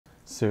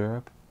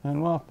syrup,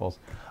 and waffles.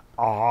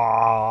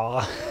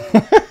 Aww.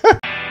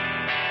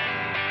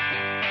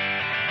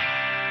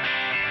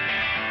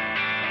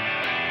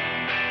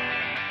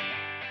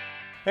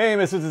 Hey,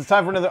 misfits, it's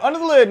time for another Under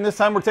the Lid, and this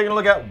time we're taking a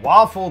look at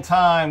Waffle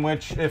Time,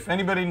 which, if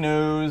anybody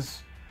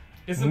knows,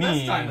 it's the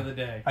best time of the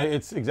day.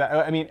 It's exactly.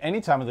 I mean,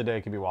 any time of the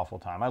day can be waffle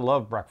time. I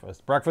love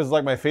breakfast. Breakfast is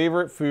like my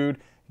favorite food.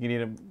 You can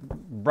eat a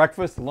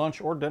breakfast, lunch,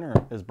 or dinner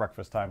is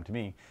breakfast time to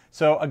me.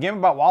 So a game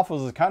about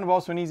waffles is kind of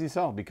also an easy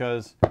sell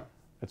because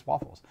it's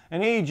waffles.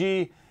 And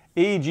AEG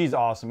is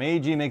awesome.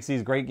 AEG makes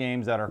these great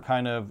games that are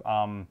kind of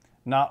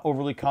not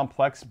overly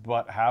complex,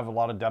 but have a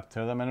lot of depth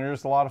to them, and they're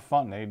just a lot of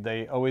fun.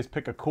 They always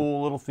pick a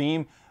cool little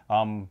theme.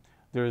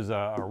 There's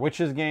a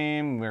witches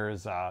game.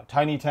 There's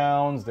Tiny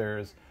Towns.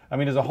 There's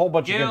a whole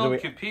bunch of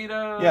games.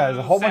 Cupido, yeah, there's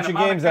a whole bunch of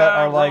games that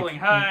are like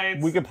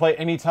Heights. We could play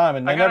anytime,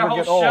 and they never get old.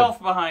 I got a whole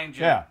shelf behind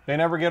you. Yeah, they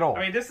never get old.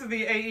 I mean, this is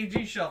the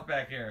AEG shelf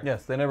back here.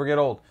 Yes, they never get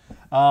old.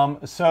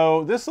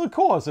 So this looks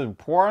cool. It says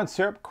pour on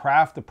syrup,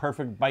 craft the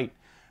perfect bite.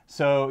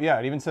 So yeah,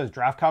 it even says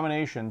draft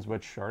combinations,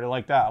 which I already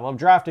like that. I love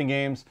drafting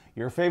games.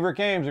 Your favorite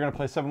games. You're gonna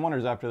play Seven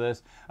Wonders after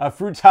this.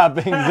 Fruit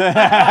toppings,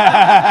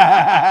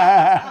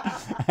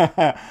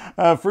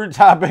 fruit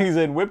toppings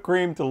and whipped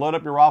cream to load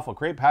up your waffle.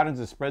 Create patterns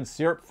to spread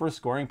syrup for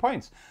scoring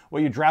points.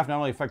 What you draft not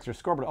only affects your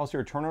score, but also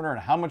your turn order and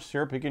how much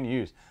syrup you can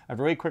use.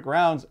 After 8 quick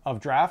rounds of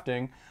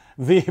drafting,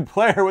 the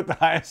player with the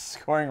highest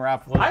scoring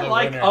raffle is I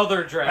like winner.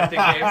 Other drafting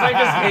games. I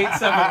just hate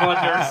Seven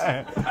Wonders.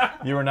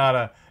 You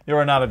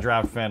are not a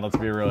draft fan. Let's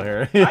be real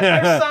here.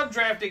 There's some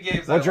drafting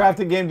games. What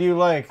drafting game do you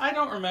like? I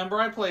don't remember.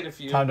 I played a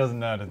few. Tom doesn't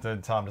know.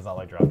 Tom does not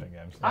like drafting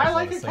games. I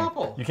like a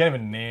couple. You can't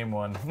even name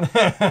one. You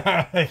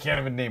can't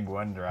even name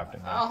one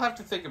drafting game. I'll have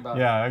to think about it.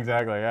 Yeah,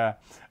 exactly. Yeah.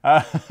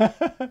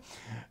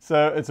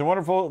 So it's a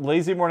wonderful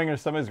lazy morning and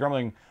somebody's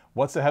grumbling.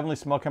 What's the heavenly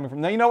smell coming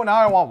from? Now, you know what? Now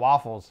I want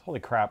waffles. Holy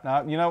crap.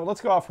 Now,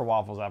 let's go out for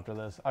waffles after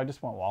this. I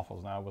just want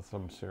waffles now with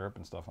some syrup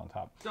and stuff on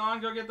top.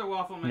 Don, go get the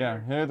waffle maker. Yeah,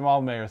 get the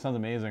waffle maker. It sounds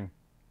amazing.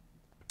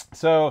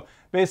 So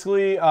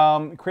basically,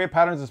 create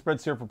patterns and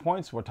spread syrup for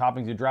points. What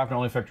toppings you draft not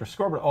only affect your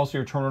score, but also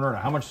your turn order and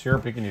how much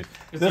syrup you can use.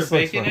 Is there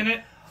bacon in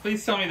it?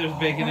 Please tell me there's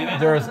bacon in it.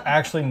 There is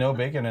actually no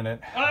bacon in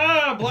it.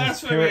 Ah,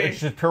 blasphemy!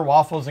 It's just pure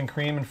waffles and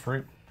cream and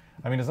fruit.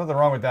 I mean, there's nothing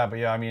wrong with that, but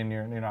yeah, I mean,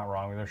 you're not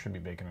wrong. There should be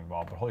bacon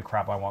involved. But holy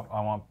crap, I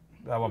want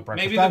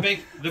breakfast.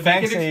 Maybe the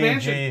bacon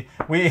expansion. AEG.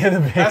 We the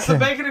bacon. That's the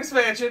bacon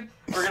expansion.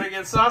 We're gonna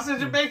get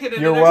sausage and bacon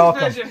in You're the next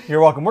welcome. expansion.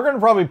 You're welcome. We're gonna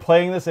probably be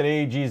playing this at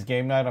AEG's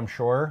game night, I'm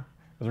sure,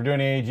 because we're doing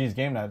AEG's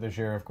game night this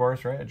year, of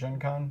course, right? At Gen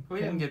Con. We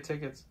didn't get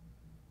tickets.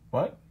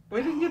 What?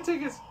 We didn't get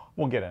tickets.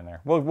 We'll get in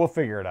there. We'll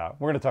figure it out.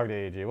 We're gonna talk to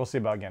AEG. We'll see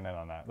about getting in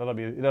on that. That'll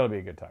be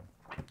a good time.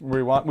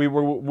 We want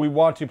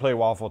to play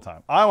Waffle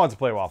Time. I want to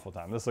play Waffle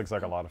Time. This looks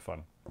like a lot of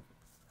fun.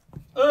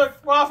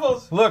 Look,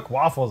 waffles. Look,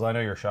 waffles. I know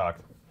you're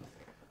shocked.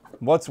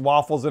 What's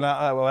waffles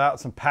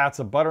without some pats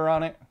of butter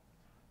on it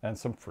and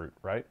some fruit,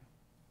 right?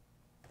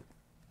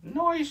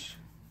 Nice.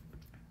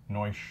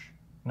 Nice.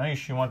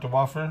 Nice. You want a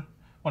waffle?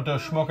 Want to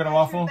smoking a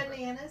waffle?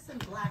 Bananas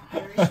and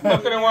blackberries.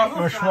 Smoking a waffle?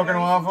 We're smoking a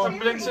waffle? Some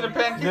blinks in a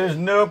pancake? There's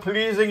no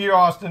pleasing you,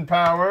 Austin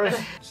Powers.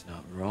 It's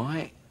not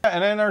right.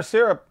 And then our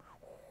syrup.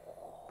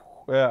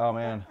 Yeah, oh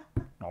man.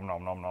 Nom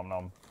nom nom nom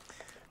nom.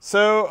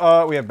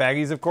 So we have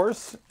baggies, of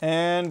course,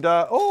 and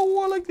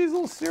oh, I like these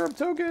little syrup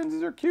tokens.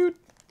 These are cute.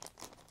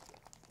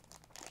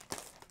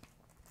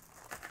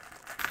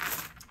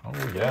 Oh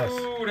yes.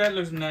 Ooh, that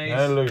looks nice.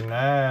 That looks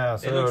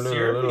nice. It looks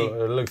syrupy.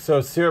 It looks so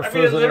syrup. I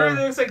mean, it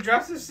literally looks like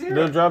drops of syrup.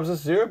 Little drops of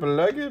syrup. I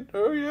like it.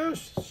 Oh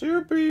yes,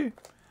 syrupy.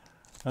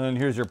 And then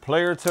here's your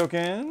player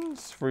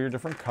tokens for your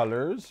different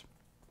colors.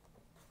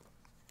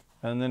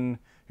 And then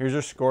here's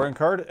your scoring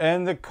card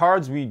and the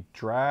cards we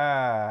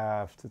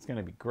draft. It's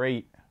gonna be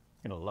great.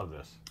 You're gonna love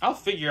this. I'll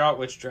figure out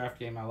which draft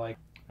game I like.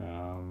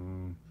 Yeah.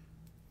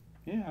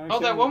 Oh,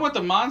 that one with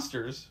the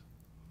monsters.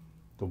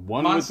 The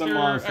one with the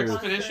monsters.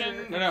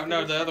 Expedition?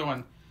 No, the other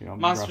one.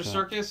 Monster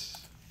Circus.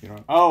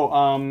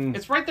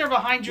 It's right there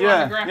behind you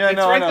on the ground. It's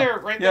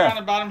right there on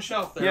the bottom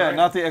shelf there. Yeah, right?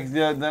 not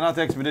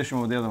the expedition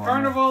one, with the other one.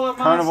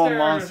 Carnival of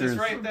Monsters. It's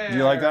right there. Do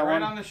you like that right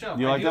one? On the shelf.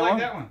 Do you like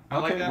that one? I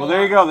like that one. Well,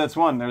 there you go. That's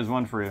one. There's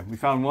one for you. We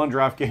found one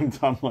draft game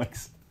Tom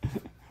likes,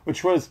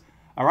 which was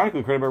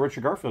ironically created by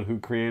Richard Garfield, who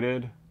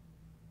created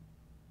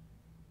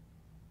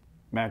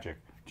Magic.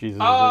 Jesus.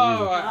 Oh,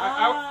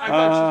 I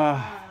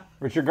thought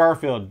Richard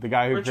Garfield, the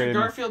guy who created... Richard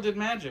Garfield did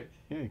Magic.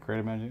 Yeah, he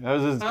created Magic. That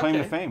was his claim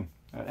to fame.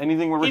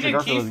 Anything where Richard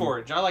Garfield... He did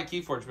Keyforge. I like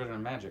Keyforge better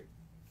than Magic.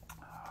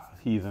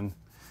 Heathen.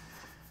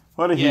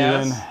 What a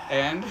heathen.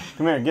 And?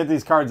 Come here, get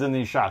these cards in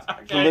these shots.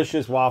 Okay.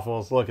 Delicious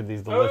waffles. Look at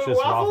these delicious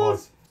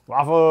waffles.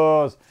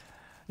 Waffles!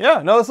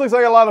 Yeah, no, this looks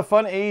like a lot of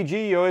fun. AEG,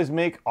 you always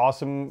make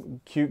awesome,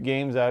 cute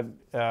games that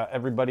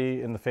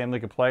everybody in the family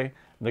could play.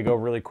 They go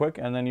really quick,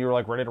 and then you're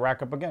like ready to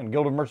rack up again.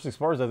 Guild of Merchant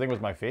Explorers, I think, was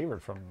my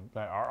favorite from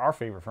our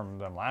favorite from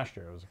them last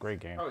year. It was a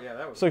great game. Oh yeah,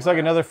 that was. So looks like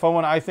another fun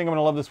one. I think I'm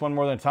gonna love this one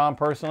more than Tom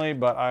personally,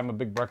 but I'm a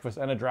big breakfast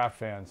and a draft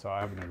fan, so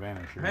I have an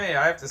advantage here. Hey,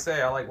 I have to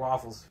say, I like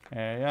waffles.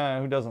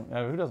 Yeah, who doesn't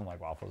like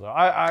waffles? Though?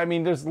 I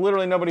mean, there's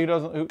literally nobody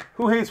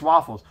who hates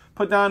waffles.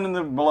 Put down in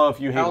the below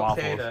if you hate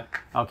waffles.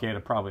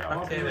 Al-Qaeda, probably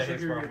Al-Qaeda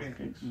hates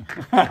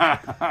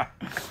waffles.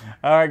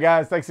 All right,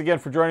 guys, thanks again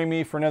for joining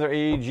me for another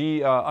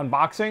AEG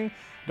unboxing.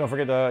 Don't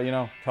forget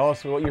to, tell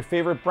us what your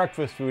favorite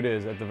breakfast food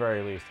is at the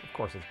very least. Of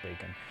course, it's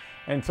bacon.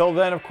 Until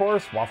then, of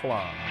course, waffle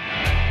on.